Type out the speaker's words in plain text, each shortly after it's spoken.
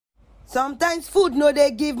Sometimes food no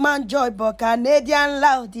they give man joy, but Canadian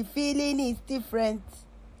loud, the feeling is different.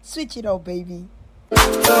 Switch it up, baby.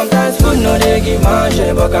 Sometimes food no they give man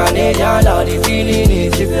joy, but Canadian loud, the feeling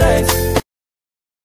is different.